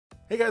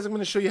Hey guys, I'm going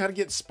to show you how to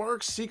get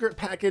Spark's secret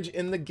package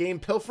in the game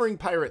Pilfering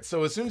Pirates.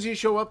 So as soon as you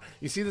show up,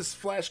 you see this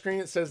flash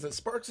screen. It says that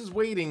Sparks is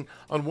waiting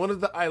on one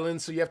of the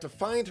islands, so you have to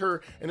find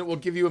her and it will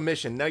give you a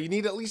mission. Now you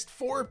need at least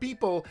 4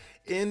 people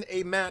in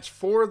a match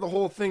for the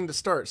whole thing to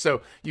start. So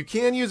you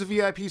can use a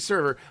VIP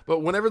server, but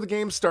whenever the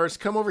game starts,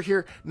 come over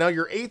here. Now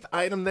your 8th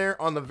item there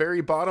on the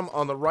very bottom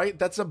on the right,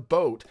 that's a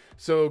boat.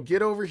 So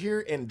get over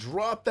here and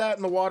drop that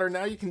in the water.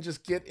 Now you can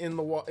just get in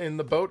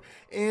the boat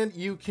and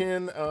you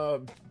can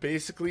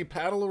basically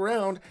paddle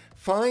around.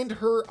 Find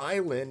her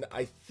island.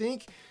 I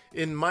think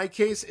in my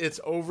case it's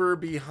over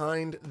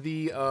behind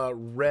the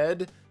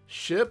red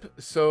ship,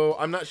 so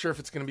I'm not sure if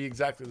it's going to be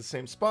exactly the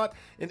same spot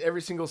in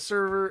every single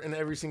server and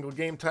every single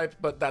game type,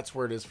 but that's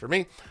where it is for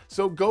me.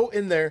 So go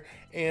in there,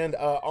 and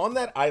on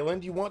that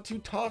island you want to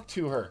talk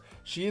to her.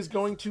 She is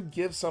going to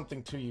give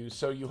something to you,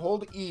 so you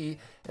hold E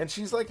and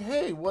she's like,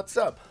 hey, what's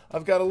up?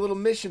 I've got a little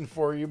mission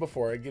for you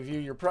before I give you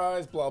your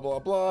prize, blah blah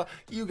blah.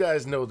 You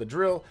guys know the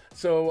drill.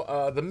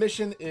 So the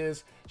mission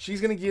is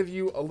she's going to give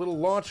you a little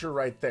launcher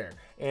right there,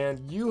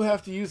 and you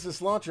have to use this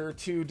launcher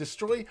to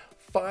destroy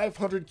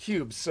 500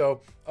 cubes.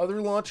 So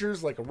other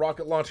launchers like a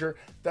rocket launcher,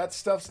 that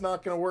stuff's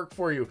not going to work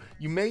for you.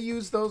 You may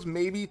use those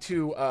maybe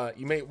to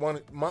you may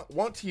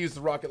want to use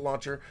the rocket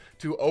launcher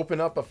to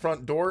open up a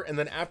front door, and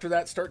then after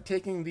that start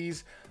taking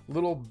these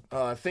little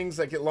things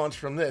that get launched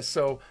from this.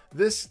 So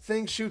this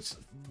thing shoots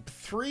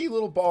 3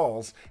 little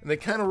balls and they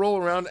kind of roll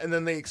around and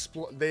then they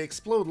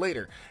explode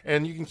later,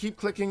 and you can keep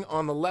clicking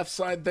on the left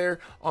side there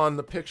on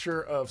the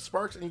picture of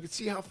Sparks and you can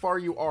see how far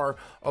you are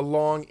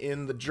along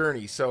in the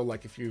journey. So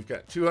like if you've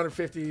got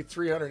 250,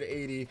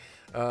 380,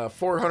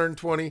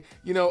 420,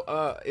 you know,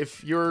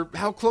 if you're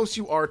how close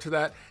you are to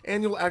that,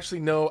 and you'll actually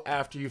know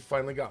after you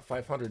finally got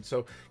 500.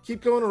 So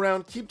keep going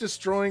around, keep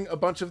destroying a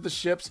bunch of the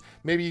ships.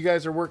 Maybe you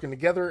guys are working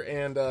together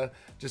and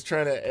just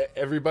trying to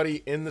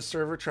everybody in the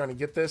server trying to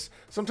get this.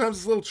 Sometimes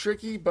it's a little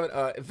tricky, but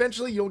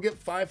eventually you'll get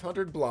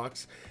 500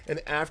 blocks,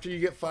 and after you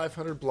get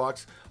 500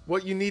 blocks,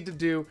 what you need to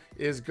do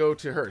is go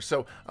to her.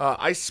 So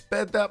I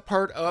sped that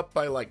part up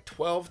by like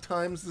 12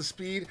 times the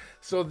speed,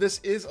 so this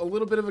is a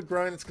little bit of a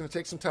grind. It's going to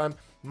take some time.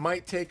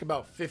 Might take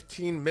about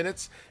 15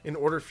 minutes in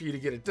order for you to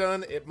get it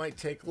done. It might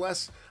take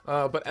less,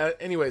 but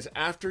anyways,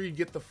 after you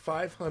get the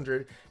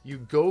 500, you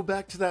go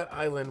back to that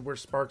island where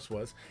Sparks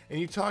was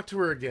and you talk to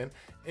her again,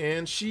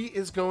 and she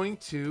is going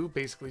to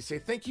basically say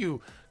thank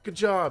you, good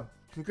job,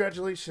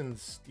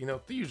 congratulations, you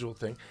know, the usual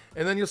thing.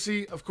 And then you'll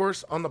see, of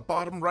course, on the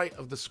bottom right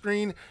of the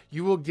screen,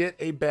 you will get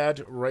a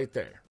badge right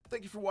there.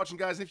 Thank you for watching,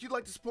 guys. If you'd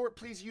like to support,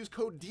 please use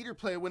code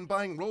DeeterPlay when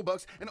buying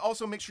Robux, and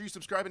also make sure you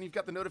subscribe and you've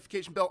got the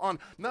notification bell on,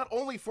 not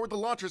only for the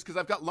launchers, because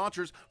I've got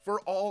launchers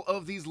for all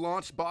of these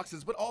launch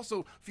boxes, but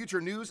also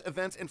future news,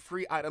 events, and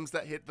free items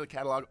that hit the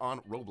catalog on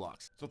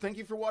Roblox. So thank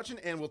you for watching,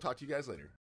 and we'll talk to you guys later.